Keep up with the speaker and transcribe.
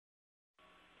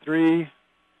3,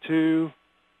 2,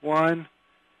 1,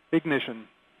 ignition.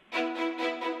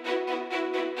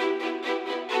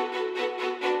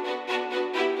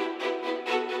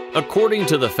 According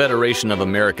to the Federation of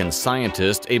American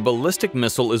Scientists, a ballistic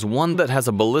missile is one that has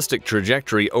a ballistic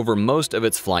trajectory over most of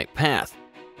its flight path.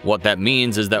 What that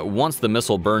means is that once the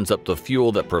missile burns up the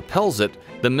fuel that propels it,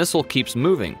 the missile keeps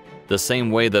moving, the same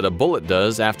way that a bullet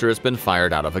does after it's been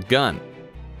fired out of a gun.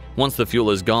 Once the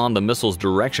fuel is gone, the missile's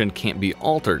direction can't be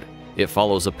altered. It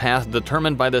follows a path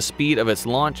determined by the speed of its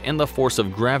launch and the force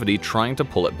of gravity trying to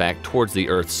pull it back towards the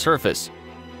Earth's surface.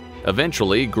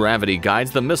 Eventually, gravity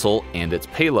guides the missile and its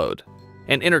payload.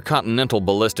 An Intercontinental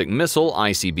Ballistic Missile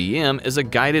 (ICBM) is a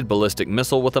guided ballistic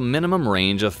missile with a minimum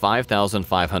range of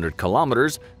 5,500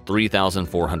 kilometers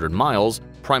 (3,400 miles),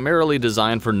 primarily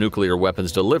designed for nuclear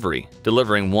weapons delivery,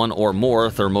 delivering one or more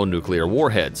thermonuclear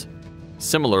warheads.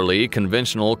 Similarly,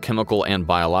 conventional chemical and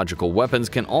biological weapons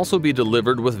can also be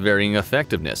delivered with varying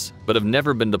effectiveness, but have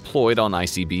never been deployed on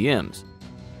ICBMs.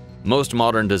 Most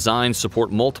modern designs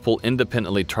support multiple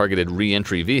independently targeted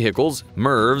reentry vehicles,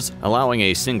 MIRVs, allowing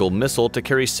a single missile to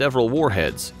carry several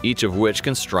warheads, each of which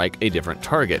can strike a different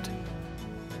target.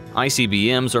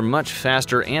 ICBMs are much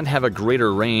faster and have a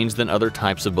greater range than other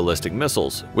types of ballistic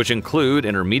missiles, which include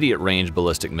intermediate-range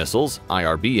ballistic missiles,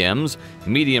 IRBMs,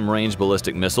 medium-range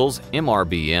ballistic missiles,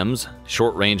 MRBMs,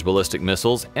 short-range ballistic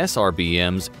missiles,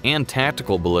 SRBMs, and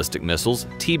tactical ballistic missiles,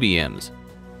 TBMs.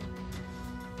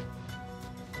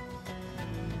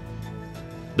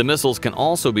 The missiles can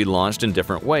also be launched in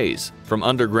different ways, from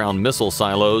underground missile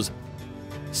silos,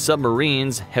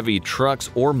 submarines, heavy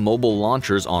trucks, or mobile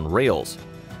launchers on rails.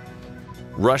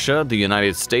 Russia, the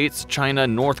United States, China,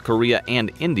 North Korea,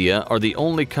 and India are the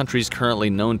only countries currently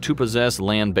known to possess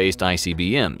land-based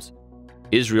ICBMs.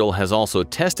 Israel has also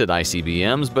tested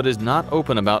ICBMs but is not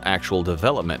open about actual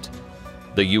development.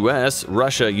 The US,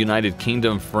 Russia, United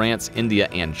Kingdom, France, India,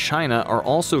 and China are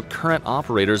also current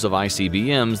operators of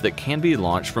ICBMs that can be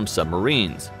launched from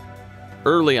submarines.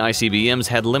 Early ICBMs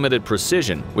had limited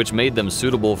precision, which made them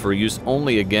suitable for use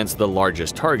only against the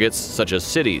largest targets, such as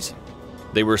cities.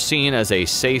 They were seen as a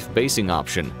safe basing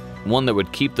option, one that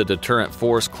would keep the deterrent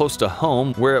force close to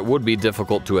home where it would be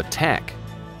difficult to attack.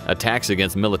 Attacks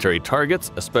against military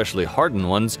targets, especially hardened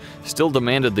ones, still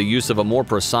demanded the use of a more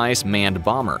precise manned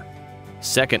bomber.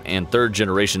 Second and third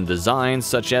generation designs,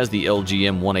 such as the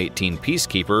LGM-118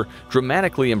 Peacekeeper,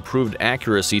 dramatically improved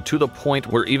accuracy to the point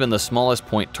where even the smallest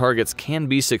point targets can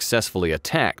be successfully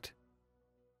attacked.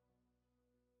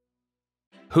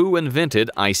 Who invented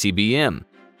ICBM?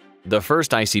 The first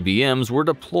ICBMs were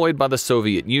deployed by the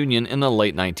Soviet Union in the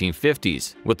late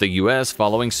 1950s, with the US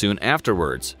following soon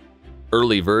afterwards.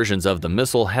 Early versions of the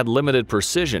missile had limited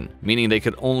precision, meaning they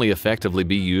could only effectively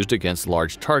be used against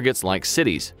large targets like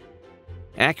cities.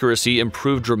 Accuracy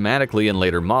improved dramatically in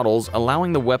later models,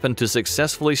 allowing the weapon to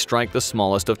successfully strike the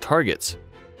smallest of targets.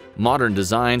 Modern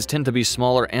designs tend to be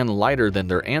smaller and lighter than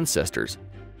their ancestors.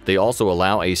 They also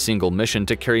allow a single mission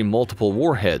to carry multiple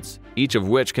warheads, each of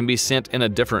which can be sent in a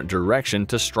different direction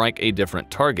to strike a different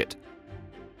target.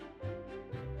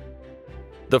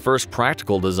 The first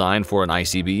practical design for an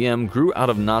ICBM grew out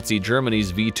of Nazi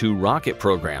Germany's V-2 rocket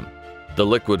program. The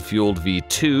liquid-fueled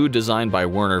V-2, designed by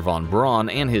Wernher von Braun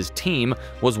and his team,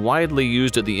 was widely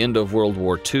used at the end of World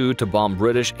War II to bomb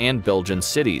British and Belgian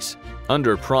cities.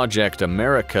 Under Project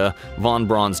America, von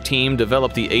Braun's team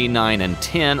developed the A9 and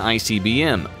 10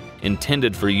 ICBM,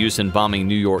 intended for use in bombing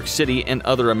New York City and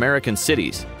other American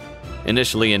cities.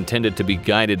 Initially intended to be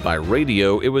guided by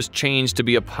radio, it was changed to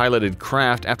be a piloted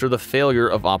craft after the failure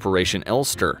of Operation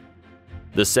Elster.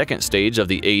 The second stage of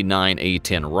the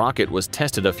A9-A10 rocket was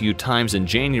tested a few times in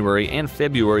January and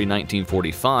February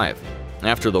 1945.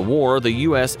 After the war, the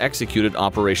US executed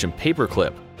Operation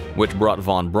Paperclip, which brought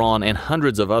von Braun and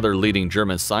hundreds of other leading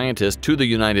German scientists to the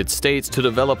United States to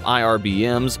develop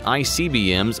IRBMs,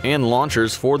 ICBMs, and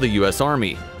launchers for the US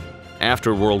Army.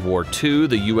 After World War II,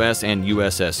 the US and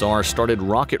USSR started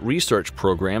rocket research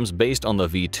programs based on the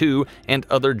V-2 and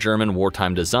other German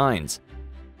wartime designs.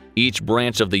 Each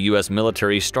branch of the US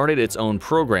military started its own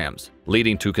programs,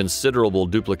 leading to considerable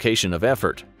duplication of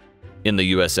effort. In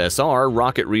the USSR,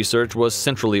 rocket research was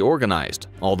centrally organized,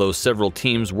 although several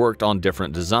teams worked on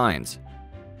different designs.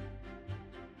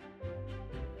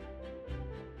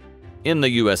 In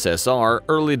the USSR,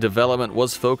 early development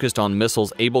was focused on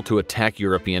missiles able to attack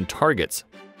European targets.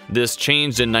 This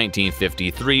changed in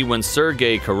 1953 when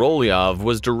Sergei Korolev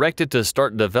was directed to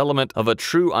start development of a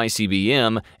true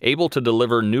ICBM able to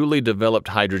deliver newly developed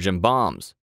hydrogen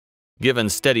bombs. Given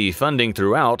steady funding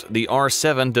throughout, the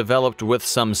R-7 developed with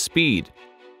some speed.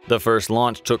 The first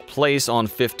launch took place on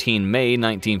 15 May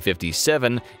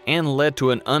 1957 and led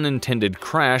to an unintended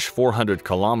crash 400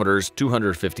 kilometers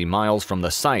 (250 miles) from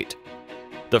the site.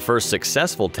 The first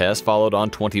successful test followed on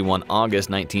 21 August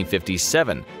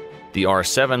 1957. The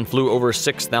R-7 flew over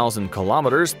 6,000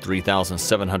 kilometers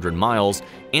 (3,700 miles)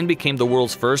 and became the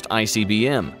world's first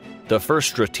ICBM. The first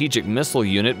strategic missile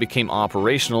unit became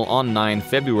operational on 9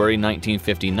 February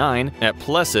 1959 at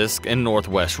Plesetsk in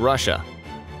northwest Russia.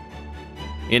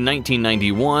 In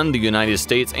 1991, the United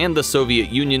States and the Soviet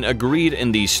Union agreed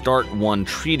in the START I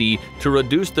treaty to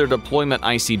reduce their deployment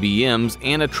ICBMs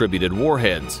and attributed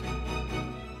warheads.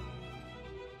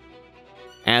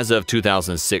 As of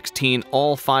 2016,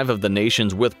 all 5 of the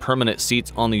nations with permanent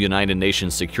seats on the United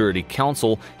Nations Security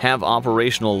Council have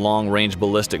operational long-range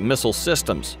ballistic missile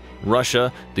systems.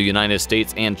 Russia, the United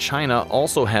States, and China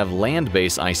also have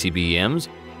land-based ICBMs.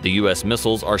 The U.S.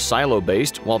 missiles are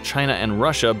silo-based, while China and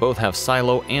Russia both have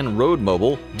silo and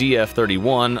road-mobile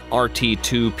DF-31,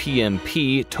 RT-2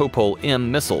 PMP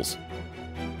Topol-M missiles.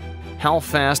 How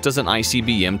fast does an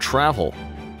ICBM travel?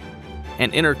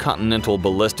 An intercontinental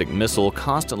ballistic missile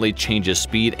constantly changes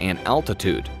speed and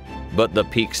altitude, but the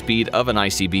peak speed of an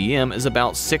ICBM is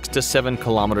about 6 to 7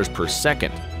 kilometers per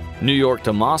second. New York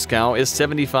to Moscow is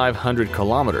 7,500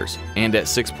 kilometers, and at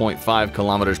 6.5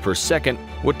 kilometers per second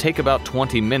would take about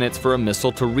 20 minutes for a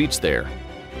missile to reach there.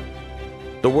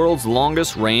 The world's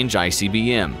longest range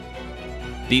ICBM.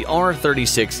 The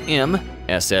R-36M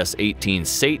SS-18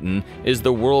 Satan is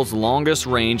the world's longest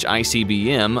range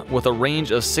ICBM with a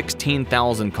range of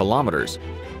 16,000 kilometers.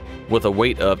 With a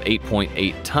weight of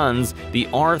 8.8 tons, the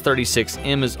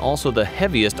R-36M is also the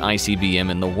heaviest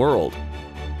ICBM in the world.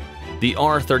 The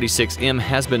R-36M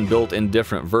has been built in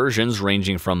different versions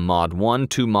ranging from Mod 1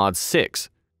 to Mod 6.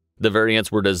 The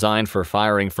variants were designed for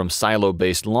firing from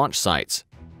silo-based launch sites.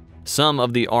 Some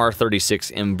of the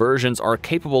R-36M versions are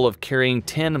capable of carrying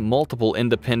 10 multiple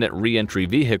independent reentry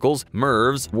vehicles,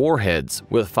 MIRVs, warheads,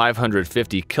 with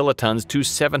 550 kilotons to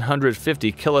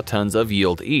 750 kilotons of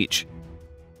yield each.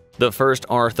 The first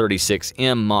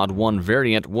R-36M Mod 1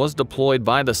 variant was deployed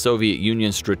by the Soviet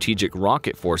Union Strategic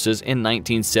Rocket Forces in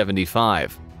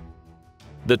 1975.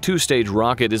 The two-stage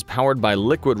rocket is powered by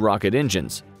liquid rocket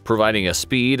engines, providing a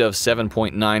speed of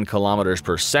 7.9 kilometers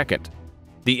per second.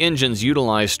 The engines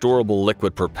utilize storable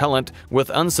liquid propellant with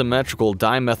unsymmetrical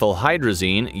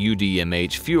dimethylhydrazine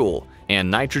 (UDMH) fuel and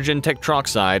nitrogen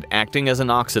tetroxide acting as an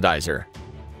oxidizer.